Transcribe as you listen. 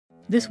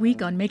This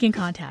week on Making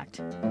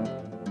Contact.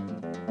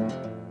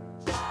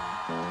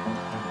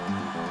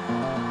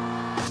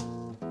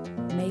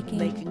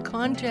 Making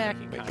contact.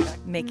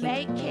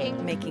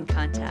 Making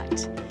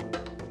contact.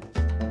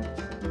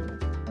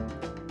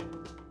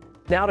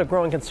 Now to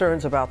growing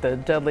concerns about the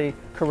deadly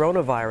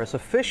coronavirus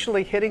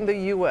officially hitting the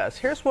U.S.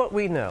 Here's what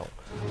we know.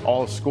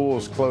 All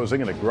schools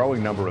closing in a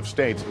growing number of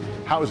states.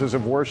 Houses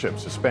of worship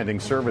suspending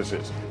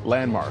services.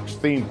 Landmarks,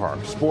 theme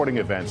parks, sporting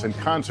events, and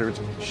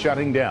concerts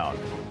shutting down.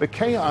 The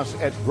chaos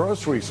at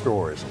grocery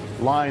stores.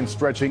 Lines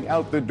stretching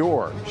out the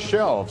door.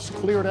 Shelves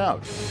cleared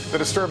out. The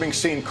disturbing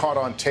scene caught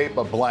on tape.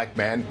 A black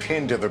man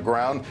pinned to the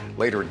ground,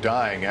 later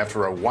dying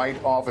after a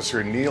white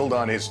officer kneeled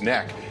on his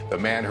neck. The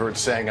man heard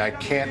saying, "I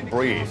can't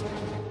breathe."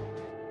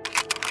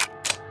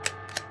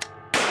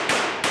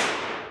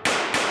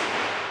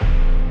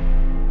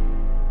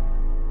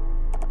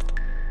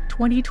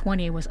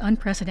 2020 was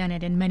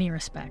unprecedented in many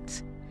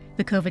respects.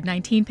 The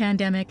COVID-19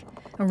 pandemic,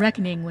 a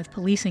reckoning with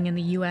policing in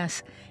the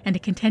U.S., and a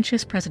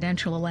contentious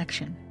presidential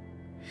election.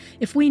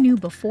 If we knew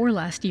before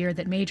last year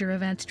that major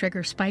events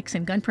trigger spikes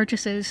in gun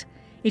purchases,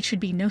 it should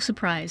be no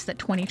surprise that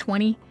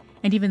 2020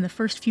 and even the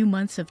first few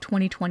months of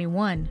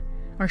 2021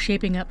 are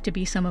shaping up to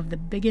be some of the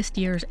biggest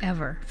years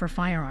ever for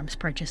firearms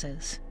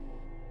purchases.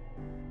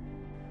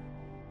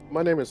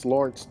 My name is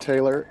Lawrence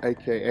Taylor,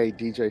 aka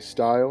DJ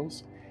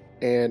Styles,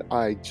 and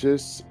I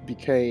just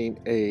became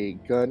a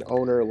gun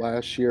owner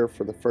last year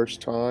for the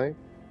first time.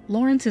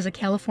 Lawrence is a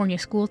California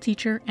school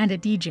teacher and a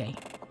DJ.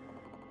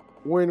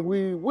 When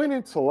we went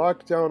into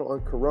lockdown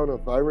on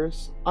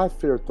coronavirus, I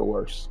feared the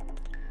worst.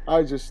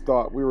 I just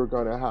thought we were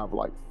going to have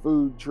like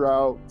food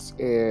droughts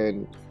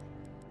and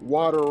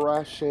water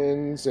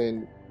rations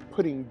and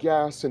putting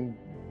gas in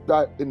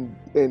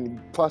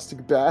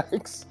plastic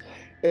bags.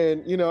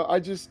 And,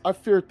 I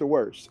feared the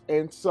worst.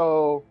 And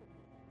so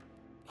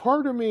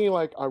part of me,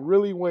 I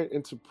really went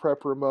into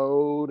prepper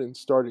mode and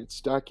started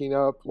stacking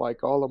up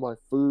all of my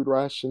food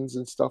rations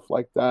and stuff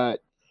like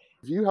that.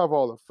 If you have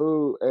all the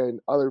food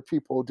and other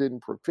people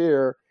didn't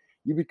prepare,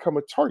 you become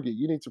a target.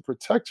 You need to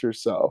protect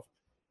yourself.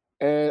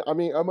 And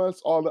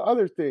amongst all the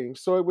other things.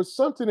 So it was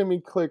something in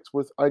me clicked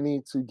with, I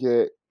need to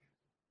get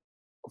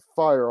a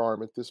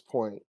firearm at this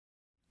point.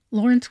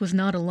 Lawrence was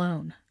not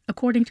alone.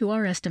 According to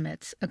our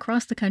estimates,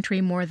 across the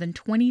country, more than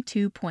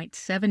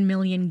 22.7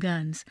 million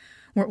guns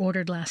were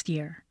ordered last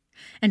year.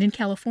 And in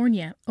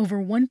California, over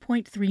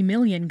 1.3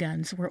 million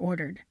guns were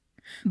ordered.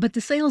 But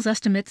the sales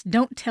estimates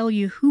don't tell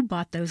you who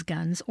bought those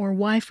guns or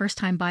why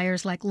first-time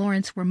buyers like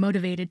Lawrence were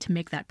motivated to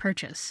make that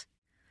purchase.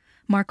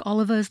 Mark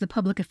Oliva is the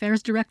Public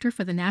Affairs Director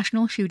for the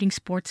National Shooting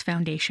Sports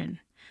Foundation,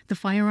 the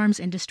Firearms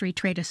Industry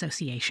Trade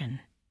Association.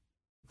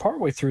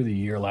 Partway through the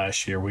year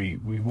last year, we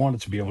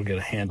wanted to be able to get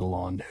a handle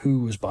on who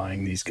was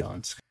buying these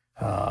guns.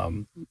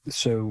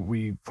 So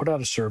we put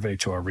out a survey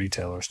to our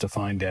retailers to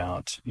find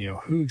out,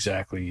 who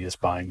exactly is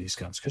buying these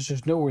guns. Because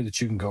there's nowhere that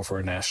you can go for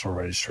a national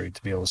registry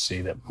to be able to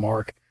see that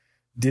Mark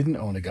didn't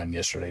own a gun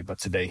yesterday, but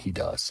today he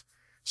does.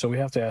 So we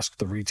have to ask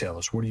the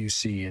retailers, what do you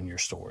see in your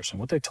stores? And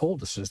what they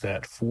told us is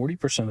that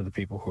 40% of the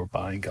people who were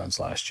buying guns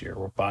last year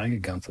were buying a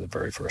gun for the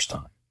very first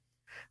time.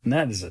 And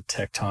that is a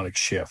tectonic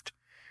shift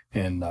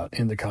in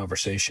the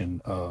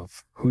conversation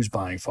of who's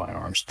buying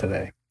firearms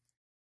today.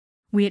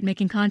 We at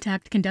Making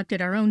Contact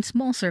conducted our own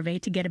small survey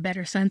to get a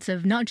better sense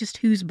of not just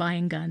who's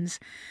buying guns,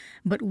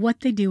 but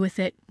what they do with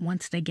it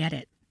once they get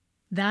it.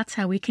 That's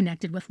how we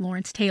connected with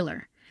Lawrence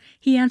Taylor.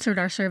 He answered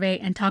our survey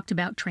and talked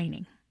about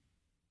training.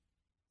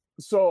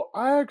 So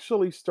I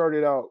actually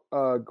started out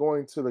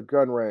going to the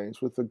gun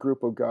range with a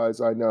group of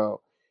guys I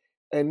know.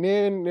 And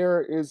then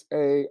there is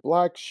a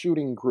black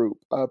shooting group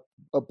up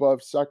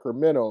above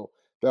Sacramento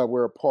that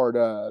we're a part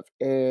of.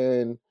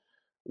 And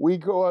we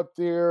go up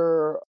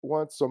there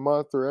once a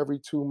month or every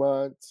 2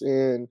 months.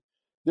 And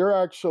they're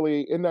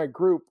actually, in that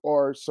group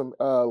are some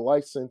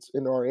licensed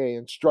NRA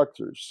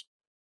instructors.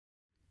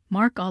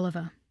 Mark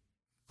Oliva.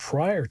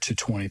 Prior to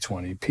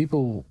 2020,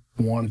 people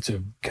wanted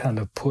to kind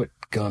of put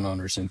gun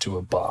owners into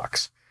a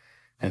box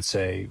and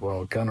say,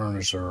 well, gun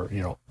owners are,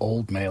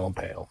 old, male, and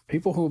pale.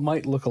 People who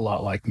might look a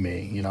lot like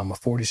me. I'm a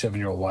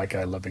 47-year-old white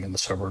guy living in the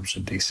suburbs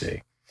of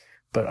D.C.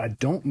 But I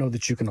don't know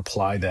that you can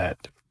apply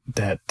that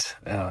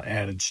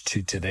adage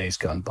to today's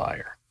gun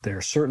buyer.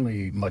 They're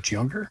certainly much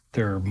younger.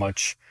 They're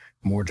much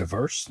more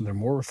diverse. They're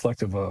more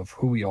reflective of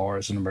who we are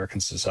as an American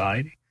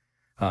society.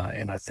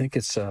 And I think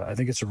it's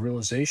a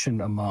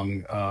realization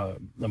among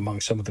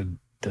some of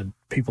the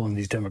people in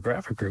these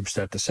demographic groups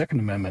that the Second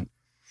Amendment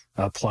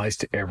applies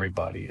to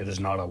everybody. It is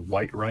not a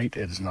white right.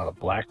 It is not a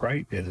black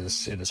right. It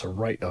is a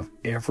right of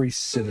every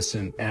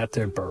citizen at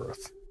their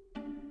birth.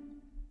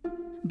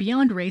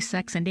 Beyond race,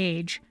 sex, and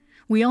age,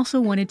 we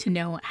also wanted to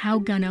know how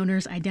gun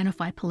owners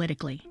identify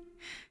politically.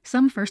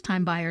 Some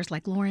first-time buyers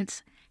like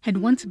Lawrence had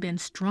once been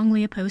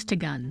strongly opposed to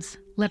guns,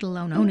 let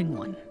alone owning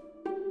one.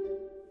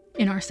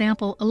 In our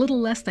sample, a little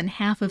less than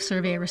half of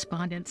survey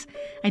respondents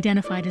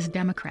identified as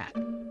Democrat.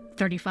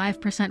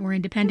 35% were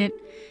independent,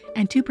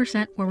 and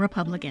 2% were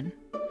Republican.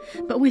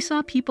 But we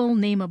saw people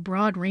name a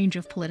broad range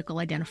of political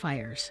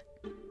identifiers.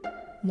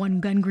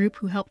 One gun group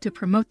who helped to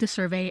promote the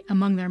survey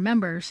among their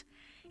members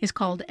is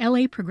called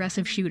LA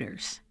Progressive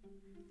Shooters.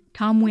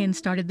 Tom Wynn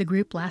started the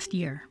group last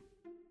year.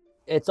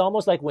 It's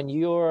almost like when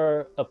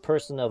you're a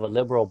person of a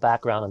liberal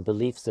background and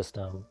belief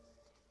system,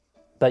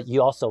 but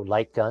you also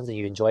like guns and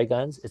you enjoy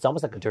guns, it's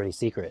almost like a dirty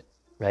secret,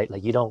 right?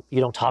 Like you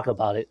don't talk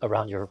about it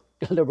around your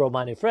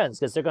liberal-minded friends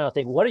because they're going to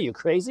think, what are you,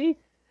 crazy?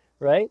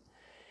 Right?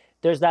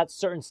 There's that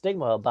certain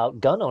stigma about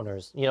gun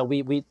owners.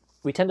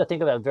 We tend to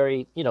think of it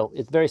very,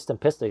 it's very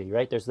simplistic,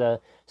 right? There's the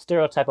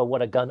stereotype of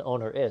what a gun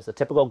owner is. A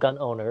typical gun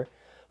owner,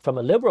 from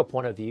a liberal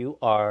point of view,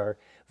 are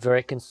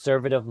very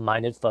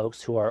conservative-minded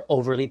folks who are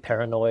overly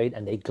paranoid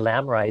and they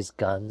glamorize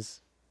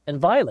guns and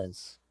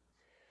violence.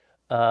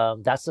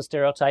 That's the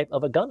stereotype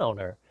of a gun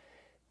owner.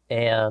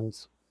 And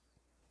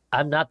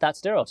I'm not that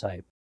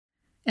stereotype.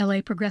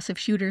 LA Progressive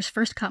Shooters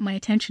first caught my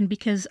attention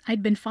because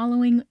I'd been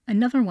following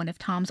another one of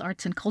Tom's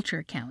arts and culture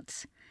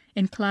accounts,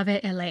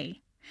 Enclave LA.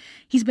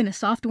 He's been a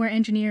software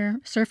engineer,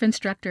 surf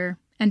instructor,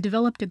 and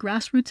developed a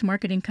grassroots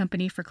marketing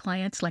company for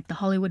clients like the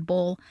Hollywood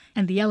Bowl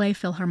and the LA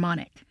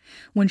Philharmonic.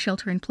 When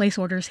shelter-in-place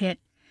orders hit,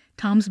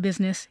 Tom's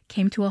business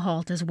came to a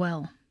halt as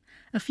well.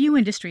 A few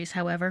industries,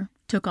 however,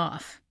 took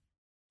off.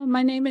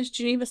 My name is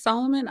Geneva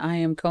Solomon. I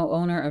am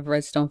co-owner of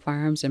Redstone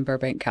Firearms in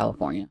Burbank,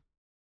 California.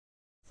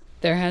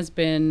 There has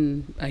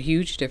been a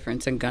huge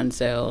difference in gun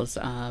sales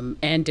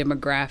and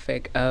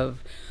demographic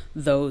of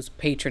those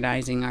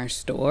patronizing our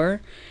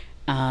store.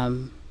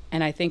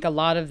 And I think a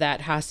lot of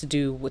that has to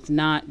do with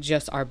not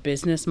just our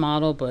business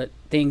model, but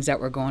things that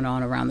were going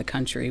on around the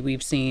country.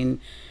 We've seen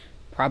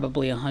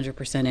probably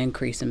 100%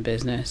 increase in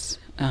business.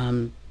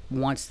 It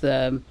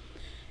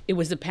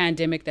was the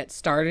pandemic that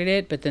started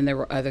it, but then there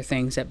were other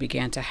things that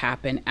began to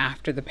happen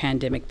after the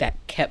pandemic that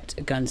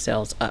kept gun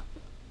sales up.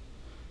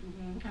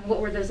 Mm-hmm. And what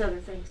were those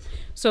other things?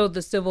 So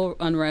the civil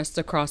unrest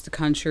across the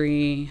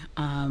country,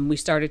 we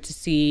started to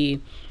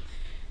see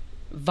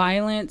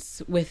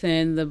violence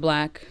within the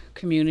Black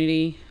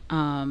community.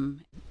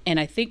 And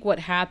I think what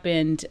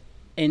happened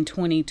in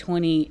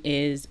 2020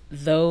 is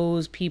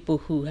those people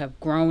who have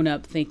grown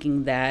up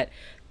thinking that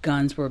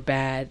guns were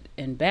bad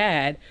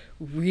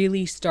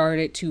really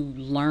started to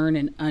learn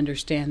and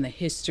understand the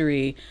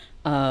history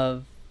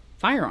of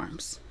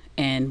firearms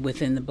and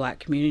within the Black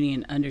community,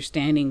 and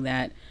understanding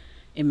that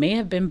it may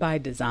have been by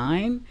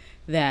design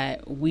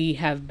that we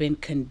have been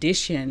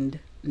conditioned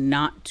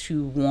not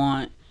to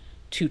want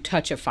to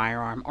touch a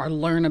firearm or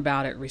learn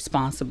about it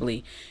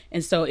responsibly.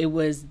 And so it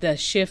was the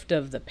shift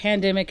of the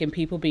pandemic and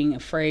people being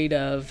afraid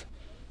of,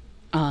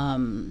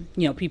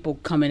 people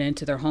coming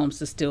into their homes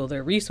to steal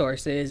their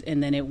resources.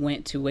 And then it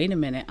went to, wait a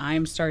minute,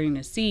 I'm starting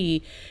to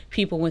see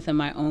people within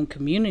my own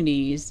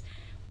communities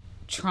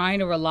trying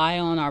to rely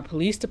on our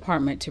police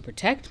department to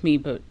protect me,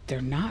 but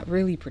they're not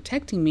really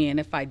protecting me. And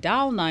if I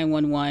dial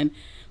 911,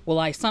 will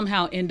I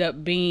somehow end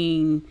up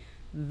being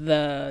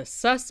the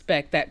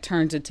suspect that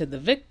turns into the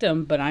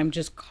victim, but I'm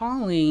just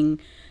calling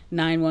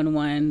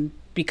 911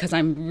 because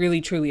I'm really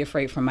truly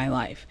afraid for my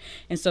life.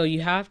 And so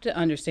you have to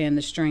understand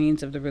the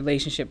strains of the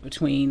relationship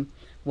between,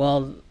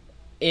 well,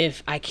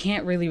 if I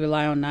can't really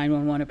rely on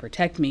 911 to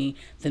protect me,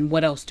 then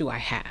what else do I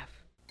have?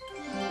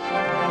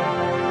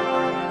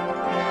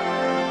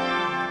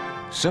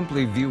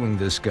 Simply viewing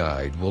this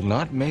guide will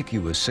not make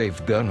you a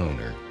safe gun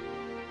owner.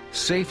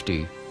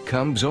 Safety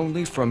comes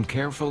only from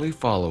carefully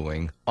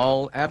following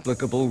all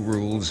applicable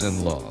rules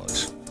and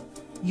laws.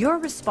 You're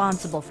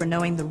responsible for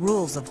knowing the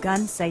rules of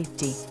gun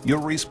safety.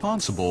 You're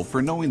responsible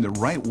for knowing the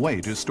right way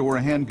to store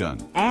a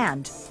handgun.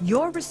 And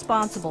you're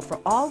responsible for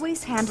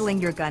always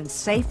handling your gun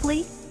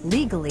safely,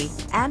 legally,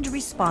 and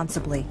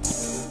responsibly.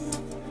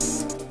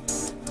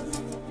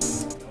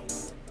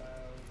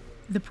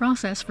 The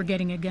process for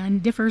getting a gun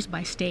differs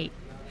by state.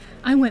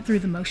 I went through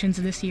the motions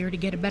this year to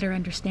get a better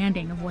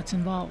understanding of what's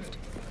involved.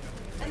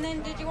 And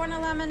then, did you want to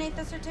laminate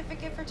the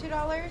certificate for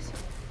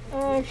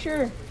 $2?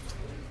 Sure.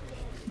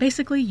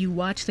 Basically, you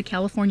watch the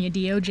California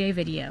DOJ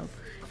video,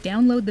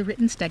 download the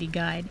written study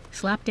guide,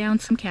 slap down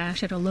some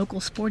cash at a local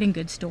sporting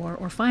goods store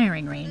or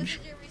firing range,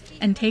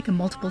 and take a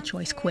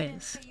multiple-choice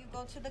quiz. You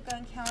go to the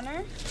gun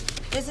counter.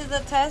 This is the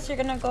test. You're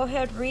going to go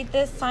ahead, read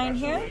this sign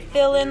here,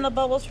 fill in the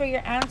bubbles for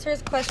your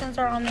answers. Questions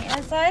are on the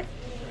inside.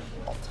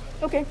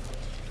 Okay.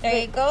 There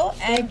you go,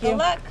 and good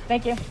luck.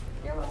 Thank you.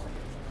 You're welcome.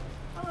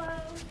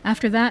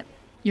 After that,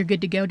 you're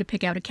good to go to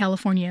pick out a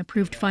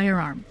California-approved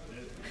firearm.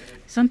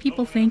 Some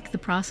people think the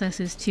process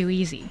is too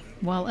easy,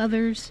 while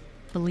others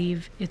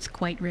believe it's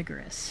quite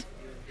rigorous.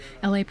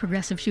 LA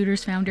Progressive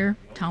Shooters founder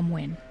Tom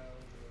Wynn.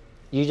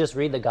 You just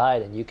read the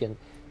guide and you can...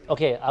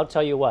 Okay, I'll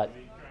tell you what.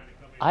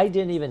 I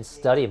didn't even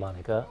study,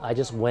 Monica. I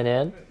just went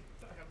in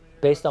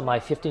based on my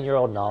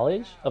 15-year-old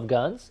knowledge of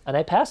guns, and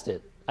I passed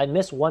it. I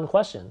missed one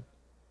question.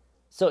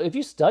 So if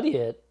you study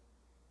it,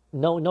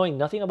 knowing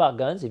nothing about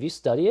guns, if you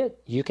study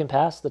it, you can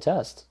pass the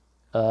test.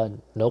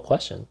 No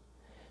question.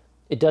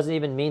 It doesn't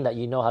even mean that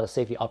you know how to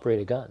safely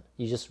operate a gun.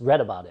 You just read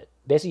about it.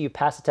 Basically, you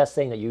passed the test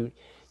saying that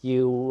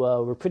you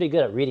were pretty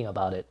good at reading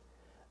about it,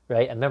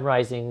 right? And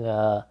memorizing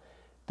the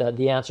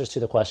answers to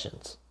the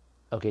questions.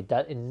 Okay,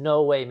 that in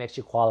no way makes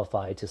you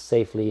qualified to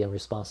safely and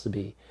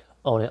responsibly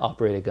own and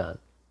operate a gun.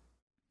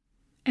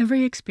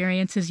 Every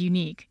experience is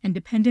unique and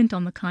dependent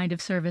on the kind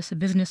of service a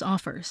business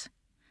offers.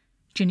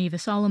 Geneva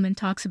Solomon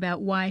talks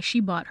about why she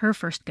bought her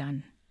first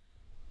gun.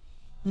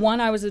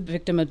 One, I was a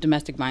victim of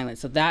domestic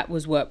violence, so that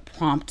was what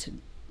prompted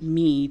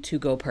me to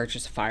go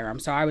purchase a firearm.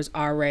 So I was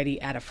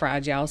already at a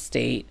fragile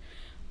state,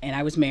 and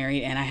I was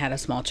married, and I had a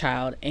small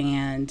child,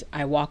 and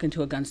I walk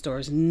into a gun store,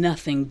 it's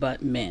nothing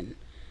but men.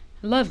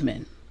 I love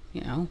men,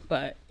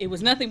 but it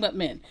was nothing but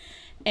men.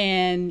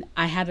 And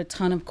I had a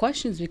ton of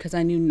questions because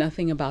I knew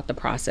nothing about the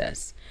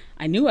process.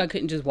 I knew I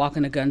couldn't just walk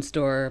in a gun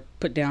store,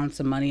 put down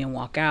some money and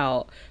walk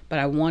out, but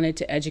I wanted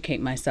to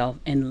educate myself,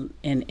 and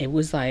it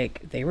was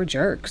like they were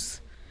jerks.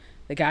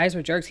 The guys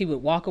were jerks. He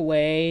would walk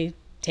away,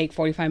 take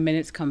 45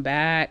 minutes, come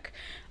back.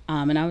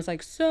 And I was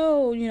like,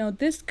 so,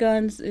 this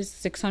gun is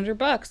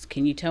 $600.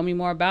 Can you tell me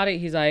more about it?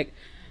 He's like,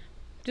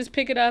 just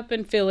pick it up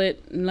and feel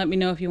it and let me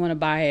know if you want to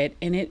buy it.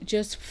 And it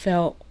just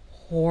felt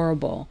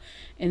horrible.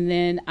 And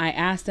then I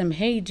asked him,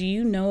 hey, do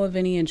you know of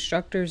any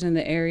instructors in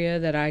the area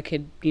that I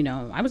could,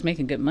 I was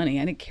making good money.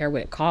 I didn't care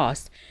what it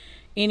cost.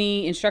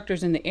 Any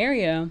instructors in the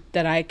area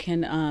that I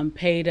can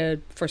pay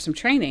for some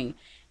training?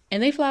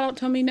 And they flat out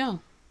told me no,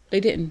 they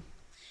didn't.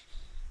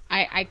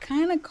 I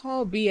kind of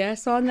call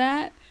BS on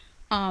that,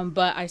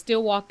 but I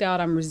still walked out.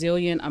 I'm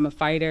resilient. I'm a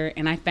fighter.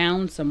 And I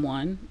found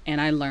someone,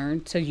 and I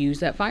learned to use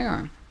that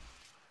firearm.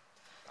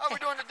 How are we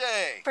doing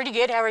today? Pretty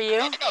good. How are you?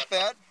 Not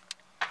bad.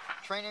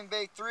 Training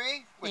Bay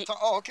 3?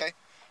 Oh, okay.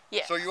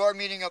 Yeah. So you are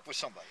meeting up with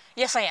somebody?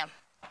 Yes, I am.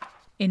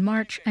 In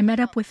March, I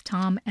met up with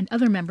Tom and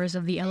other members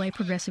of the LA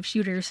Progressive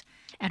Shooters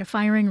at a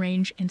firing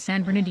range in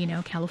San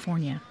Bernardino,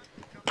 California.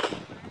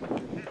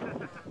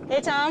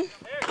 Hey, Tom.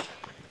 Hey.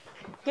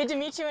 Good to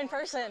meet you in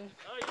person.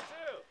 Oh,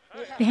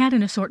 you too. They had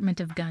an assortment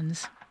of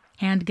guns: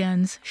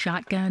 handguns,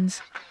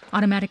 shotguns,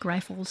 automatic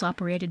rifles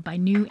operated by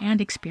new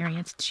and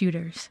experienced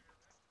shooters.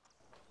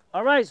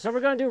 All right, so we're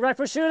going to do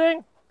rifle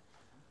shooting.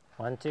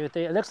 1, 2,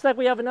 3. It looks like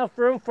we have enough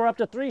room for up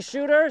to 3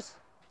 shooters.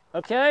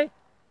 Okay.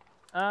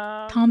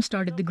 Tom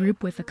started the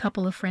group with a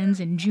couple of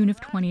friends in June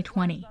of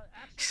 2020,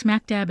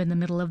 smack dab in the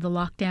middle of the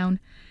lockdown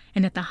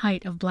and at the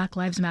height of Black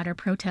Lives Matter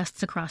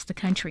protests across the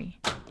country.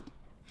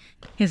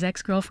 His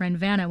ex-girlfriend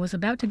Vanna was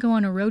about to go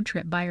on a road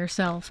trip by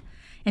herself,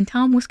 and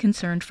Tom was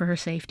concerned for her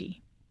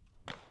safety.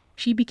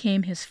 She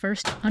became his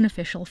first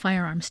unofficial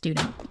firearms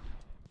student.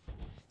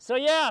 So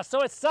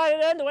it's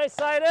sighted in, the way it's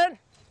sighted in.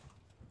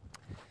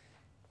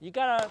 You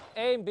gotta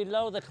aim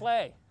below the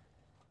clay.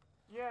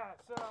 Yeah,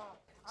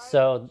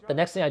 So the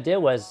next thing I did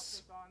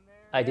was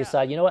I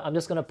decided, I'm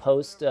just gonna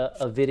post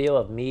a video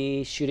of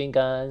me shooting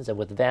guns and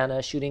with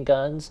Vanna shooting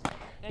guns.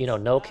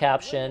 No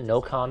caption,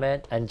 no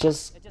comment, and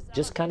just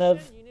kind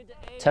of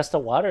test the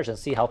waters and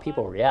see how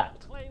people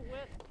react.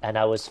 And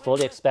I was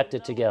fully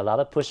expected to get a lot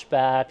of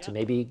pushback, to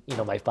maybe,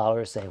 my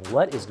followers saying,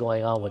 what is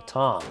going on with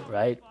Tom,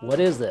 right? What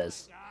is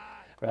this,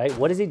 right?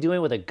 What is he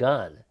doing with a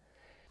gun?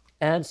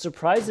 And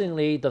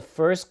surprisingly, the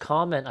first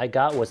comment I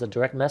got was a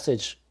direct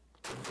message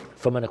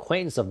from an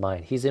acquaintance of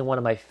mine. He's in one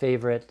of my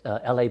favorite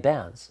LA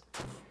bands,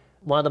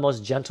 one of the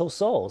most gentle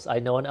souls I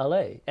know in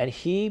LA. And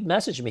he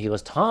messaged me, he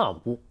goes,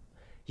 Tom,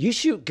 you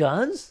shoot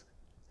guns?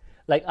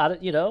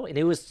 And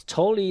he was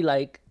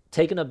totally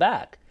taken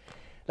aback.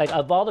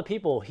 Of all the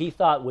people he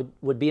thought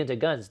would be into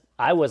guns,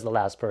 I was the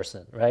last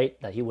person, right,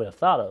 that he would have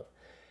thought of.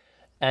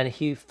 And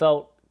he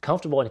felt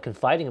comfortable in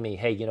confiding in me,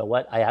 hey, you know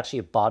what, I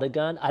actually bought a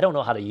gun. I don't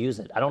know how to use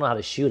it. I don't know how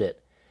to shoot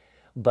it.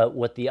 But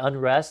with the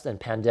unrest and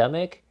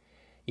pandemic,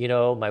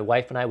 my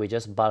wife and I, we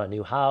just bought a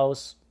new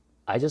house.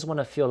 I just want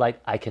to feel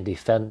like I can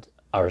defend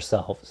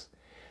ourselves.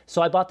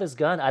 So I bought this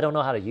gun. I don't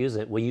know how to use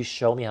it. Will you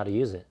show me how to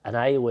use it? And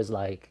I was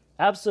like,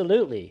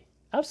 absolutely,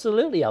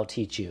 I'll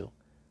teach you,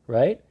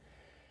 right?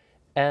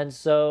 And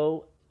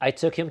so I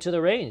took him to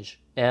the range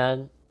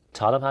and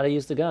taught him how to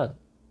use the gun.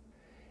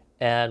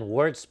 And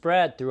word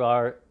spread through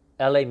our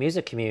LA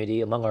music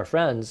community among our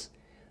friends.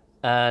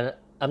 And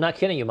I'm not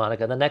kidding you,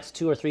 Monica. The next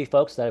 2 or 3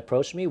 folks that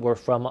approached me were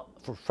from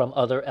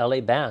other LA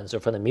bands or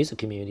from the music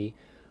community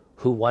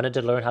who wanted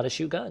to learn how to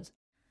shoot guns.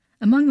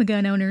 Among the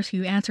gun owners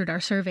who answered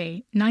our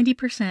survey,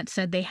 90%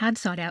 said they had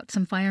sought out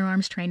some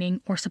firearms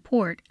training or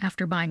support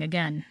after buying a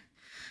gun.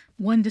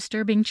 One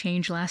disturbing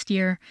change last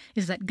year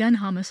is that gun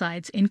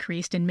homicides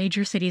increased in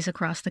major cities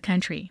across the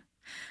country.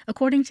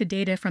 According to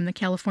data from the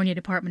California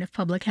Department of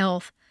Public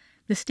Health,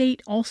 the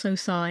state also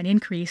saw an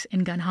increase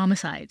in gun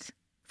homicides.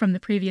 From the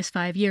previous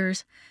 5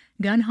 years,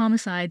 gun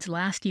homicides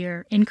last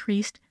year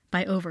increased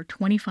by over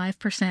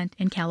 25%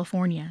 in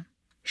California.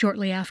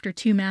 Shortly after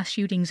 2 mass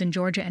shootings in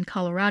Georgia and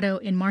Colorado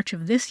in March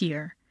of this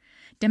year,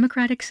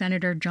 Democratic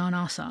Senator Jon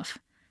Ossoff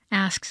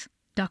asks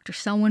Dr.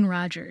 Selwyn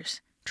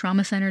Rogers,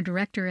 Trauma Center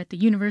Director at the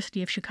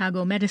University of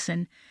Chicago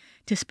Medicine,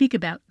 to speak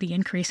about the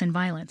increase in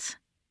violence.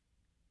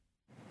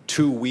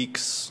 2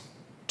 weeks,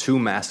 2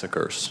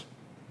 massacres.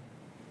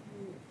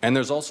 And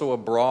there's also a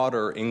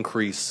broader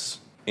increase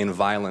in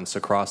violence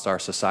across our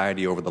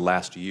society over the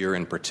last year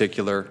in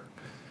particular.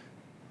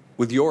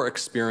 With your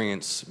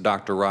experience,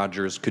 Dr.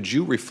 Rogers, could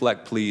you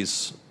reflect,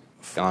 please,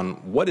 on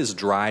what is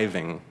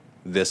driving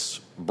this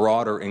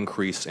broader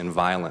increase in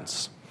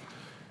violence,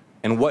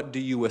 and what do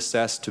you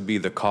assess to be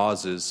the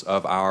causes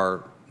of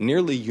our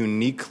nearly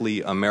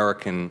uniquely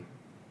American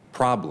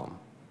problem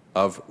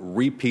of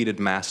repeated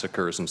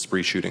massacres and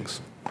spree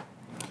shootings?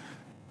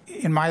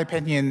 In my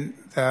opinion,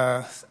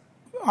 the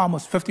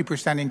almost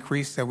 50%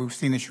 increase that we've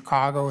seen in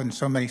Chicago and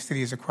so many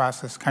cities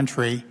across this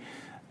country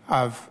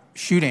of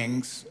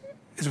shootings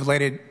is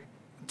related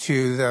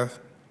to the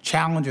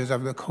challenges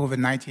of the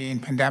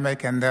COVID-19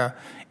 pandemic and the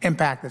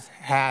impact it's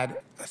had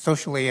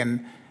socially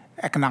and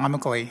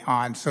economically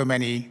on so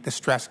many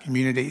distressed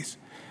communities.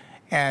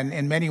 And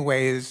in many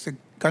ways,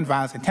 gun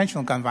violence,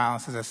 intentional gun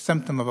violence, is a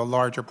symptom of a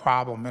larger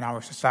problem in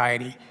our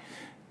society.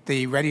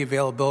 The ready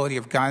availability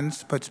of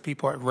guns puts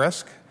people at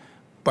risk,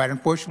 but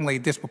unfortunately,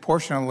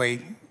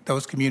 disproportionately,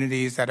 those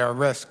communities that are at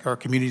risk are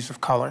communities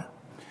of color.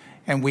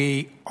 And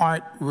we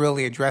aren't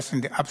really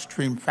addressing the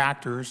upstream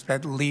factors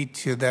that lead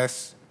to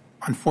this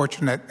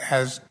unfortunate,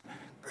 as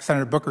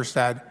Senator Booker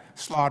said,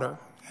 slaughter.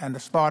 And the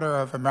slaughter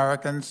of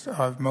Americans,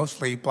 of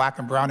mostly black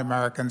and brown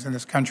Americans in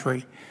this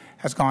country,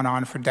 has gone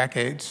on for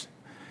decades.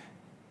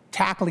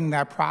 Tackling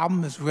that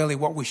problem is really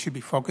what we should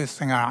be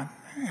focusing on.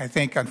 I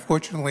think,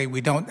 unfortunately, we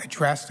don't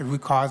address the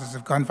root causes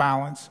of gun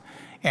violence,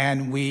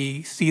 and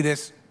we see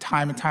this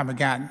time and time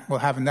again. We'll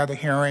have another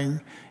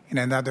hearing in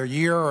another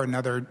year or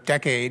another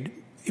decade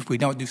if we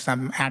don't do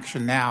some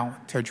action now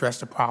to address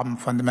the problem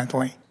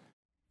fundamentally.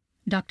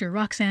 Dr.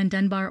 Roxanne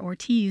Dunbar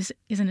Ortiz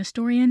is an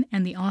historian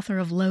and the author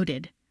of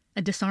Loaded,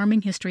 A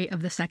Disarming History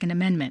of the Second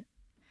Amendment.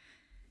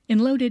 In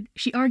Loaded,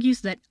 she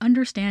argues that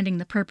understanding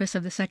the purpose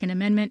of the Second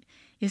Amendment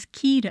is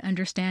key to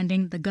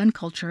understanding the gun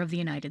culture of the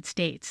United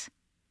States.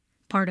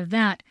 Part of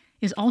that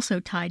is also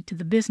tied to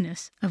the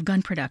business of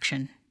gun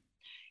production.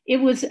 It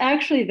was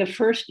actually the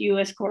first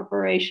U.S.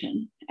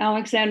 corporation.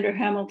 Alexander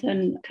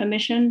Hamilton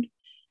commissioned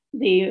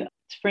the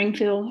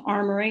Springfield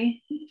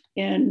Armory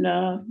in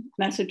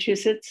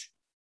Massachusetts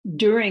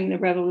during the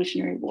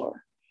Revolutionary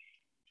War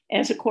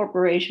as a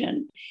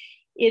corporation.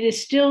 It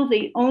is still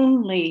the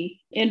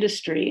only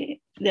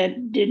industry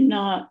that did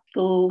not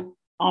go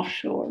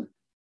offshore.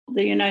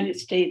 The United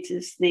States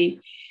is the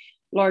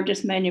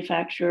largest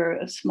manufacturer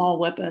of small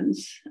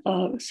weapons,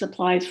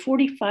 supplies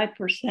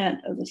 45%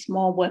 of the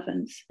small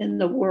weapons in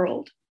the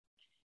world.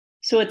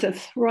 So it's a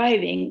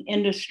thriving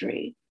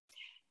industry.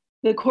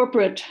 The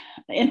corporate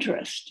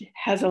interest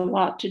has a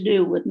lot to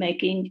do with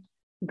making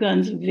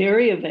guns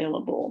very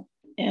available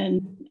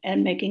and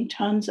making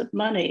tons of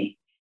money.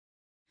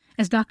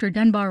 As Dr.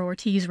 Dunbar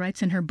Ortiz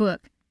writes in her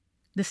book,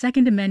 the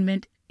Second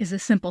Amendment is a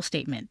simple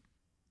statement.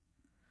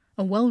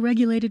 A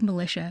well-regulated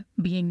militia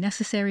being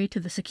necessary to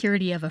the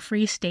security of a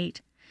free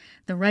state,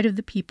 the right of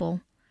the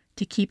people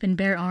to keep and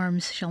bear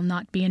arms shall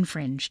not be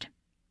infringed.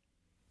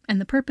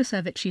 And the purpose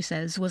of it, she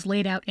says, was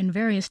laid out in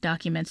various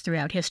documents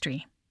throughout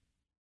history.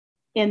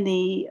 In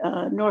the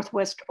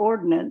Northwest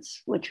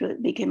Ordinance, which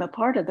became a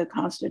part of the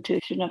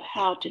Constitution of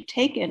how to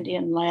take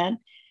Indian land,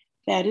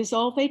 that is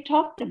all they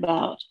talked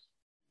about,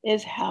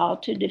 is how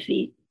to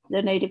defeat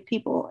the Native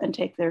people and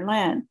take their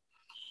land.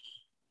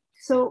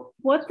 So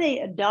what they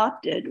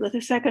adopted with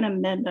the Second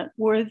Amendment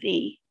were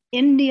the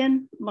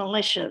Indian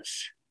militias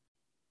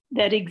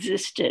that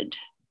existed.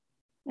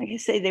 Like I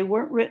say, they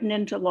weren't written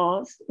into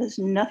laws, as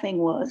nothing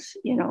was,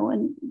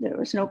 and there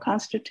was no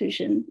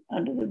constitution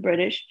under the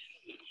British.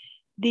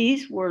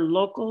 These were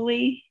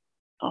locally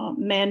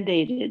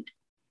mandated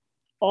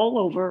all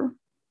over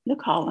the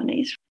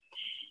colonies.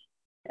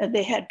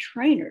 They had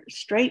trainers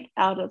straight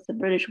out of the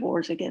British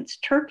wars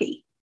against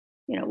Turkey,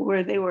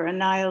 where they were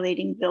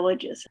annihilating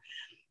villages.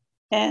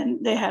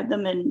 And they had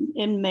them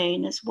in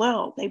Maine as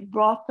well. They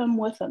brought them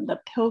with them.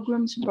 The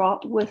Pilgrims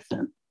brought with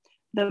them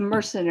the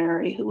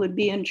mercenary who would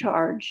be in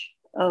charge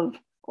of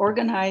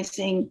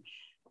organizing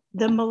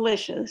the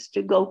militias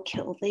to go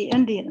kill the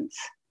Indians.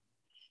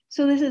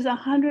 So this is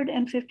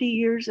 150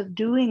 years of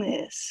doing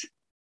this.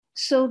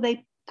 So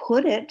they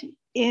put it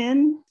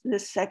in the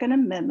Second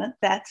Amendment.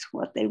 That's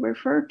what they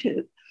refer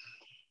to.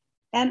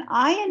 And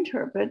I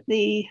interpret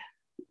the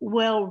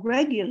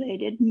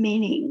well-regulated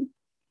meaning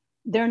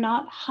they're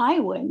not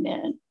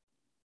highwaymen,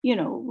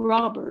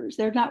 robbers.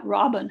 They're not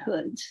Robin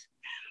Hoods.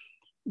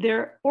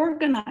 They're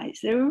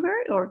organized. They're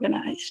very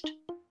organized.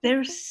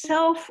 They're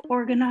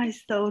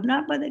self-organized, though,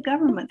 not by the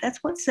government.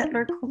 That's what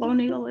settler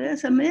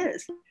colonialism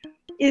is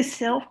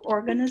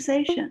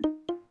self-organization.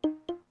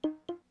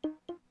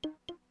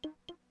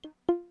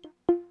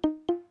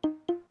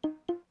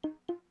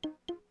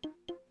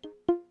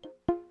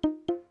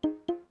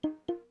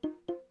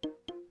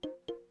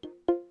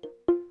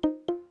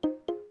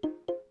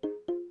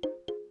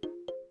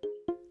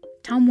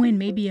 Tom Wynn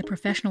may be a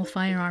professional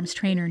firearms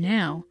trainer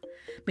now,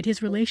 but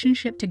his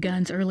relationship to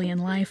guns early in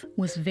life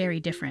was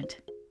very different.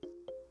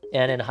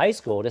 And in high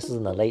school, this is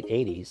in the late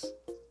 80s,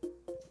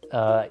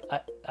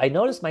 I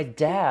noticed my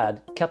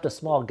dad kept a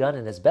small gun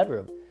in his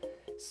bedroom.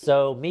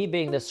 So me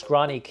being this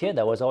scrawny kid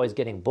that was always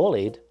getting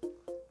bullied,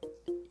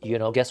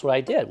 guess what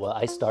I did? Well,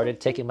 I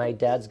started taking my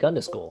dad's gun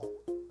to school.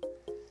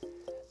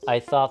 I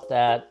thought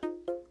that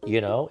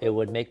It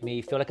would make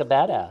me feel like a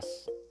badass.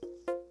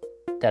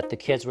 That the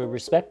kids would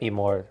respect me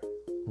more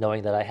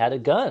knowing that I had a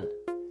gun.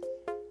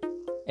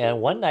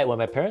 And one night when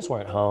my parents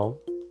weren't home,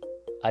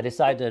 I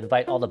decided to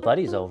invite all the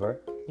buddies over,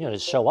 to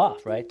show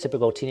off, right?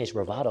 Typical teenage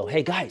bravado.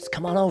 Hey guys,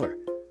 come on over.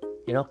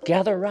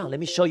 Gather around. Let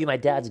me show you my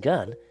dad's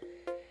gun.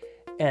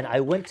 And I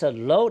went to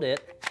load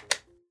it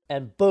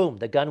and boom,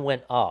 the gun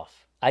went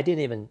off. I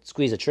didn't even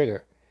squeeze the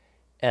trigger.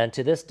 And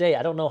to this day,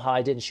 I don't know how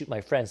I didn't shoot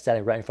my friend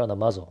standing right in front of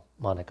the muzzle,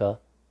 Monica.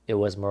 It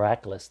was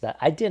miraculous that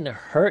I didn't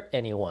hurt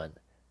anyone,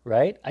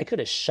 right? I could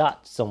have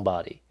shot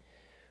somebody,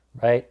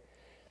 right?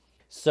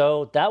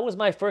 So that was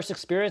my first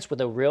experience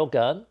with a real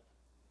gun.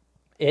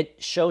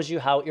 It shows you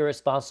how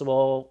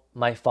irresponsible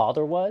my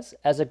father was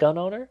as a gun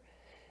owner,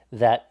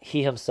 that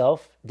he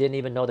himself didn't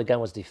even know the gun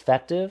was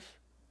defective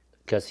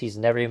because he's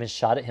never even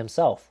shot it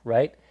himself,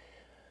 right?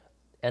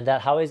 And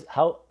that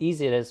how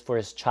easy it is for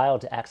his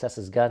child to access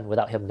his gun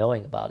without him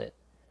knowing about it.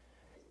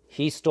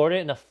 He stored it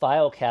in a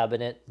file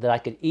cabinet that I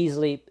could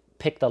easily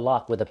pick the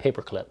lock with a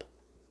paperclip.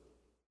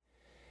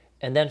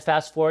 And then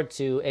fast forward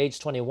to age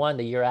 21,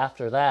 the year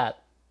after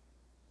that,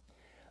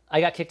 I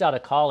got kicked out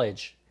of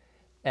college.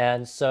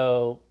 And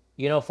so,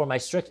 for my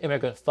strict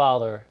immigrant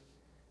father,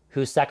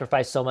 who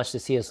sacrificed so much to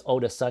see his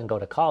oldest son go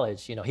to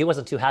college, he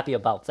wasn't too happy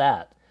about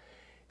that.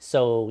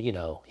 So,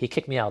 he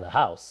kicked me out of the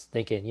house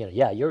thinking,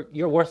 yeah,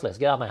 you're worthless.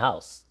 Get out of my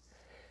house.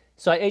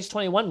 So at age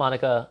 21,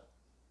 Monica,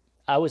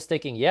 I was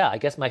thinking, yeah, I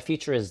guess my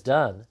future is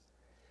done.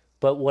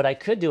 But what I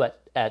could do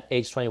at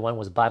age 21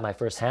 was buy my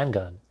first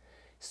handgun.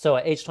 So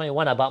at age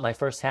 21, I bought my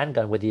first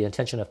handgun with the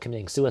intention of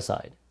committing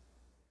suicide.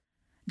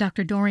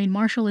 Dr. Doreen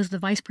Marshall is the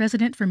Vice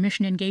President for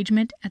Mission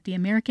Engagement at the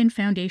American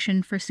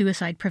Foundation for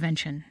Suicide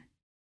Prevention.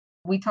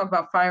 We talk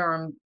about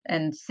firearm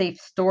and safe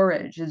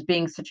storage as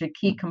being such a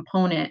key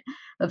component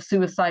of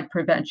suicide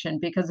prevention,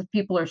 because if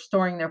people are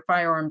storing their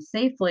firearms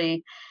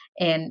safely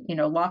and,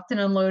 locked and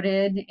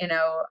unloaded,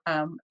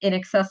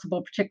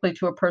 inaccessible, particularly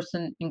to a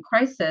person in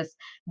crisis,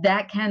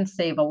 that can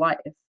save a life.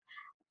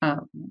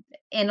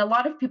 And a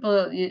lot of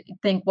people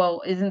think,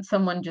 well, isn't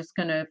someone just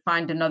going to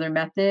find another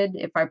method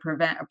if I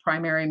prevent a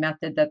primary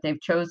method that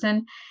they've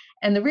chosen?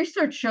 And the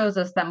research shows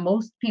us that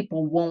most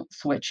people won't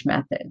switch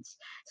methods.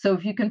 So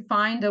if you can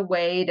find a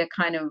way to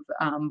kind of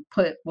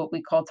put what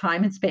we call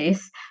time and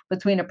space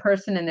between a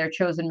person and their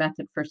chosen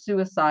method for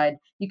suicide,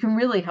 you can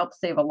really help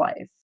save a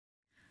life.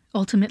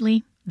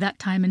 Ultimately, that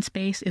time and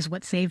space is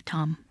what saved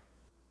Tom.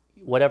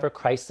 Whatever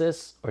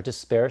crisis or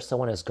despair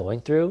someone is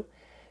going through,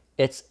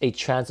 it's a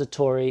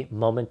transitory,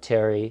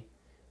 momentary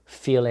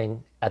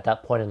feeling at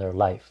that point in their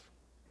life.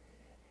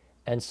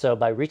 And so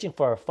by reaching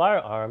for a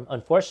firearm,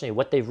 unfortunately,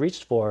 what they've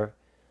reached for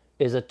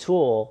is a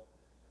tool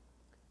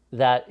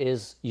that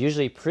is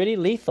usually pretty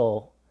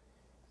lethal.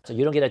 So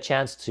you don't get a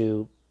chance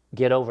to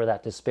get over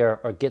that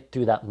despair or get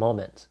through that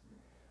moment,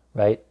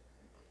 right?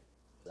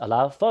 A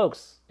lot of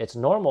folks, it's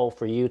normal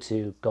for you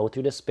to go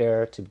through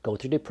despair, to go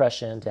through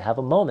depression, to have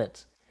a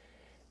moment,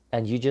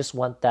 and you just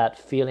want that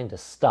feeling to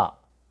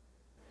stop.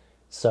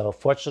 So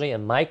fortunately,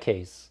 in my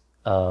case,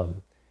 I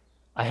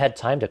had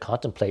time to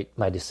contemplate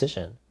my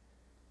decision.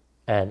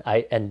 And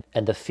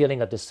the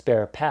feeling of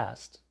despair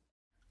passed.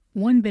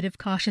 One bit of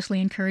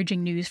cautiously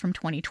encouraging news from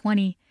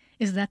 2020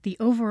 is that the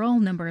overall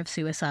number of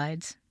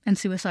suicides, and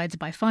suicides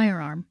by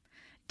firearm,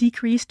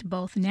 decreased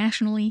both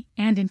nationally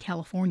and in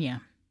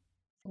California.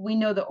 We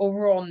know the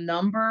overall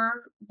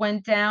number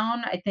went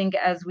down. I think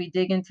as we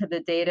dig into the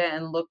data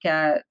and look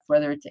at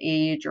whether it's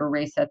age or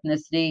race,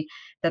 ethnicity,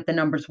 that the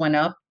numbers went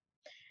up.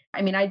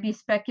 I mean, I'd be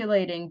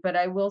speculating, but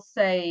I will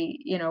say,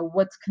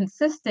 what's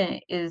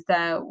consistent is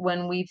that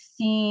when we've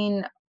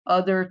seen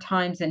other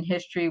times in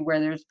history where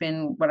there's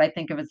been what I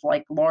think of as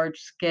like large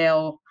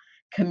scale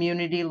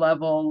community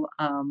level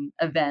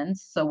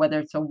events, so whether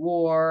it's a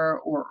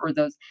war or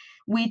those,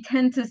 we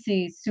tend to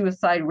see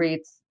suicide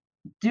rates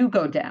do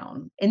go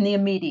down in the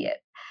immediate.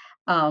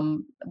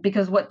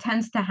 Because what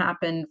tends to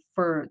happen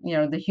for,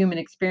 the human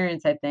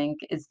experience, I think,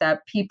 is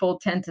that people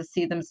tend to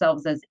see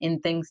themselves as in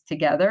things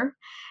together.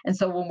 And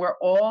so when we're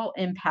all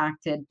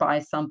impacted by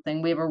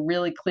something, we have a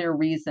really clear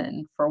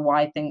reason for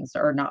why things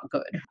are not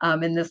good.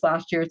 In this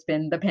last year,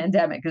 the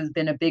pandemic has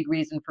been a big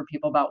reason for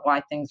people about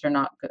why things are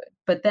not good.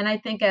 But then I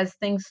think as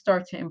things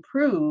start to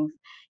improve,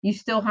 you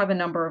still have a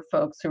number of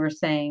folks who are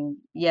saying,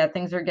 yeah,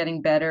 things are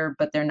getting better,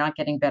 but they're not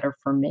getting better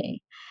for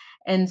me.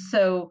 And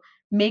so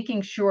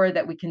making sure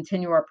that we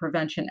continue our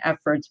prevention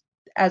efforts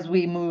as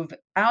we move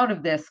out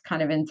of this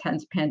kind of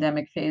intense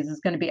pandemic phase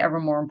is going to be ever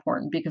more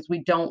important, because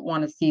we don't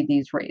want to see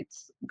these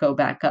rates go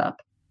back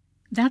up.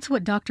 That's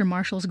what Dr.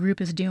 Marshall's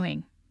group is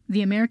doing.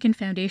 The American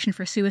Foundation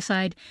for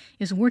Suicide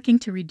is working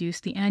to reduce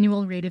the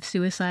annual rate of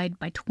suicide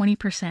by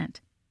 20%.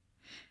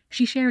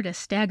 She shared a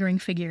staggering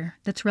figure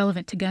that's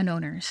relevant to gun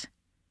owners.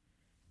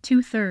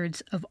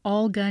 2/3 of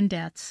all gun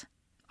deaths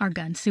are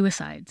gun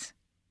suicides.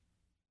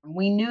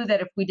 We knew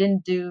that if we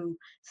didn't do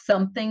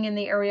something in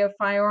the area of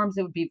firearms,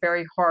 it would be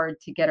very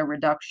hard to get a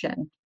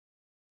reduction.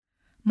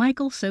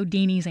 Michael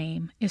Sodini's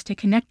aim is to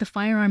connect the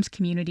firearms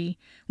community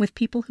with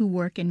people who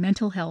work in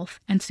mental health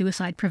and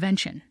suicide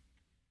prevention.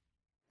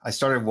 I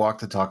started Walk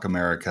the Talk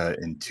America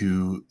in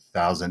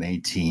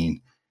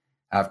 2018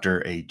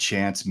 after a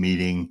chance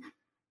meeting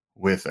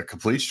with a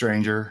complete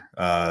stranger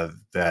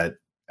that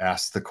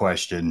asked the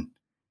question,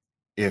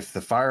 if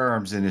the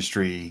firearms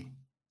industry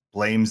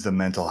blames the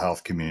mental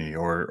health community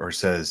or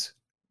says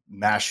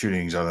mass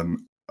shootings are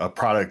a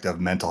product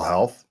of mental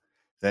health,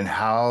 then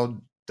how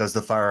does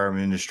the firearm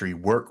industry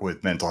work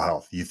with mental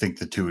health? You think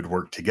the two would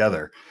work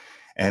together?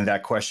 And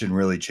that question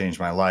really changed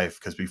my life,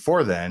 because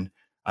before then,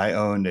 I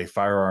owned a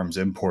firearms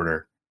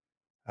importer.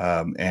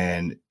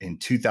 And in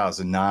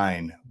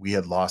 2009, we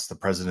had lost the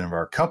president of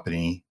our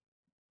company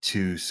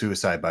to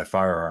suicide by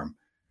firearm.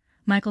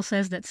 Michael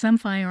says that some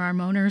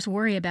firearm owners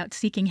worry about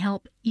seeking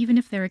help even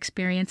if they're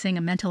experiencing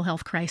a mental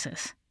health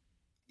crisis.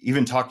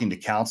 Even talking to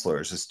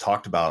counselors is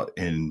talked about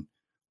in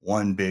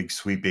one big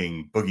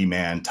sweeping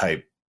boogeyman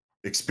type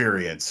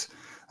experience.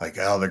 Like,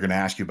 oh, they're going to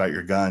ask you about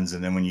your guns.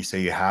 And then when you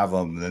say you have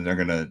them, then they're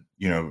going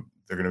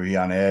to be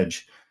on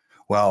edge.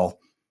 Well,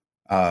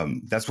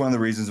 that's one of the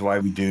reasons why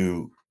we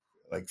do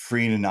like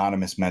free and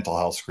anonymous mental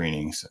health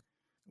screenings.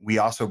 We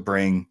also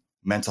bring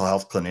mental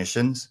health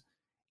clinicians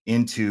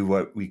into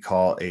what we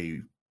call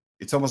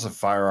it's almost a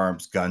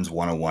firearms guns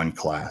 101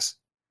 class.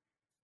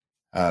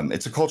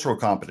 It's a cultural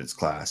competence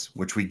class,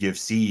 which we give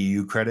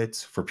CEU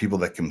credits for people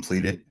that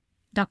complete it.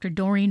 Dr.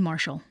 Doreen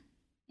Marshall.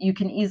 You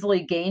can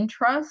easily gain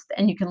trust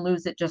and you can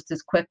lose it just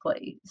as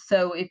quickly.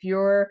 So if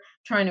you're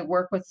trying to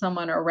work with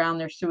someone around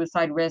their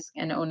suicide risk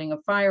and owning a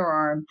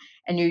firearm,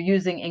 and you're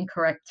using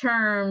incorrect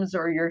terms,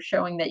 or you're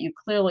showing that you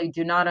clearly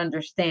do not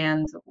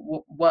understand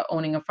what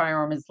owning a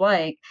firearm is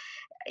like,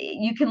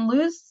 you can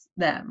lose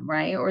them,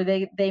 right? Or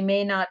they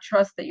may not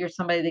trust that you're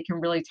somebody they can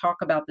really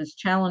talk about this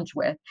challenge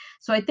with.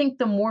 So I think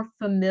the more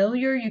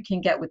familiar you can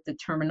get with the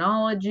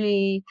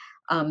terminology,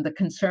 the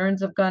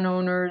concerns of gun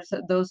owners,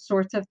 those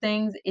sorts of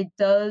things, it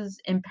does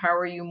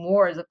empower you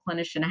more as a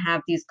clinician to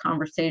have these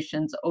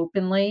conversations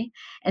openly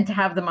and to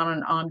have them on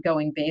an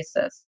ongoing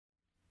basis.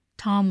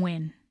 Tom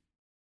Wynn.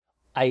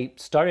 I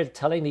started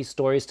telling these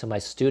stories to my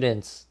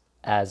students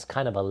as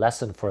kind of a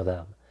lesson for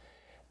them.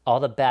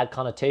 All the bad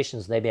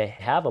connotations they may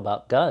have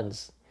about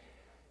guns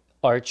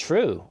are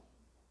true,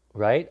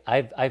 right?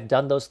 I've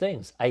done those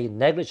things. I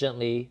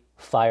negligently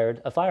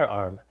fired a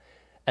firearm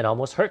and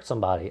almost hurt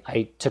somebody.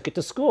 I took it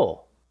to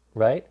school,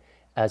 right?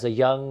 As a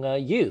young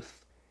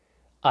youth,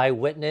 I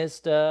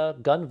witnessed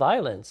gun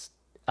violence.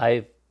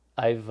 I've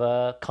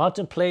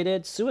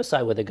contemplated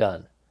suicide with a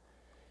gun.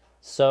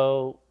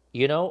 So,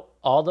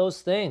 all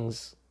those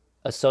things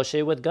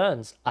associated with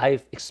guns,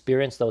 I've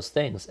experienced those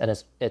things, and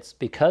it's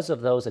because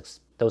of those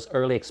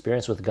early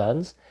experiences with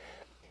guns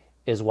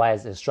is why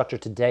as an instructor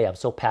today, I'm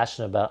so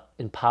passionate about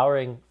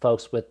empowering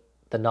folks with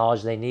the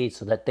knowledge they need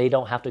so that they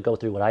don't have to go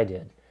through what I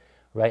did,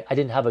 right? I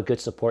didn't have a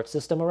good support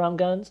system around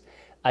guns.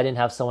 I didn't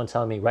have someone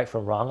telling me right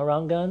from wrong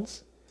around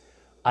guns.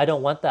 I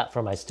don't want that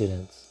for my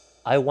students.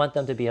 I want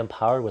them to be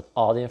empowered with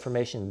all the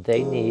information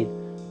they need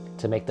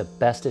to make the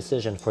best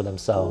decision for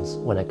themselves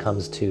when it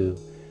comes to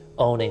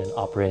owning and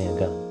operating a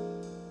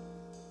gun.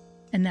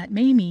 And that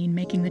may mean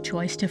making the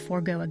choice to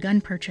forego a gun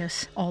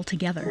purchase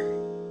altogether.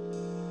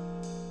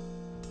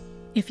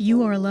 If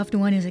you or a loved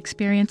one is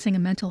experiencing a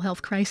mental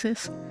health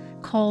crisis,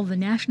 call the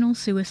National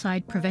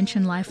Suicide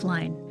Prevention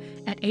Lifeline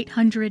at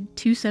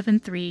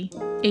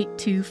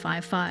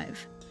 800-273-8255.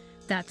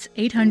 That's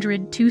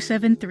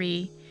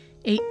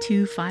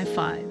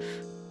 800-273-8255.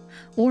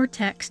 Or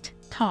text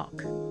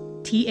TALK,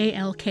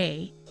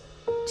 T-A-L-K,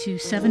 to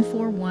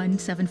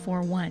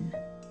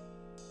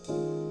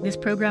 741-741. This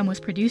program was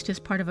produced as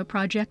part of a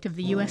project of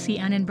the USC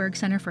Annenberg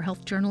Center for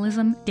Health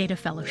Journalism Data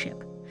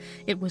Fellowship.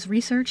 It was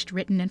researched,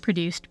 written, and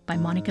produced by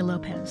Monica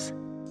Lopez.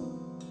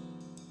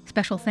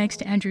 Special thanks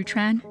to Andrew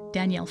Tran,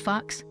 Danielle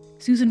Fox,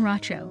 Susan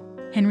Racho,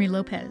 Henry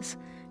Lopez,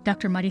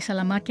 Dr.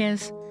 Marisela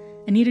Marquez,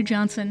 Anita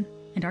Johnson,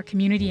 and our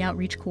Community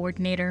Outreach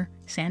Coordinator,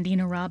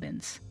 Sandina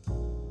Robbins.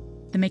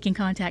 The Making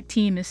Contact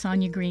team is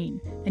Sonia Green,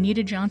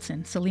 Anita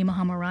Johnson, Salima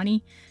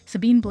Hamarani,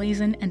 Sabine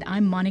Blazin, and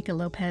I'm Monica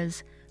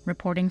Lopez,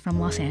 reporting from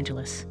Los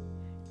Angeles.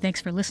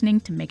 Thanks for listening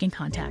to Making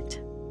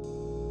Contact.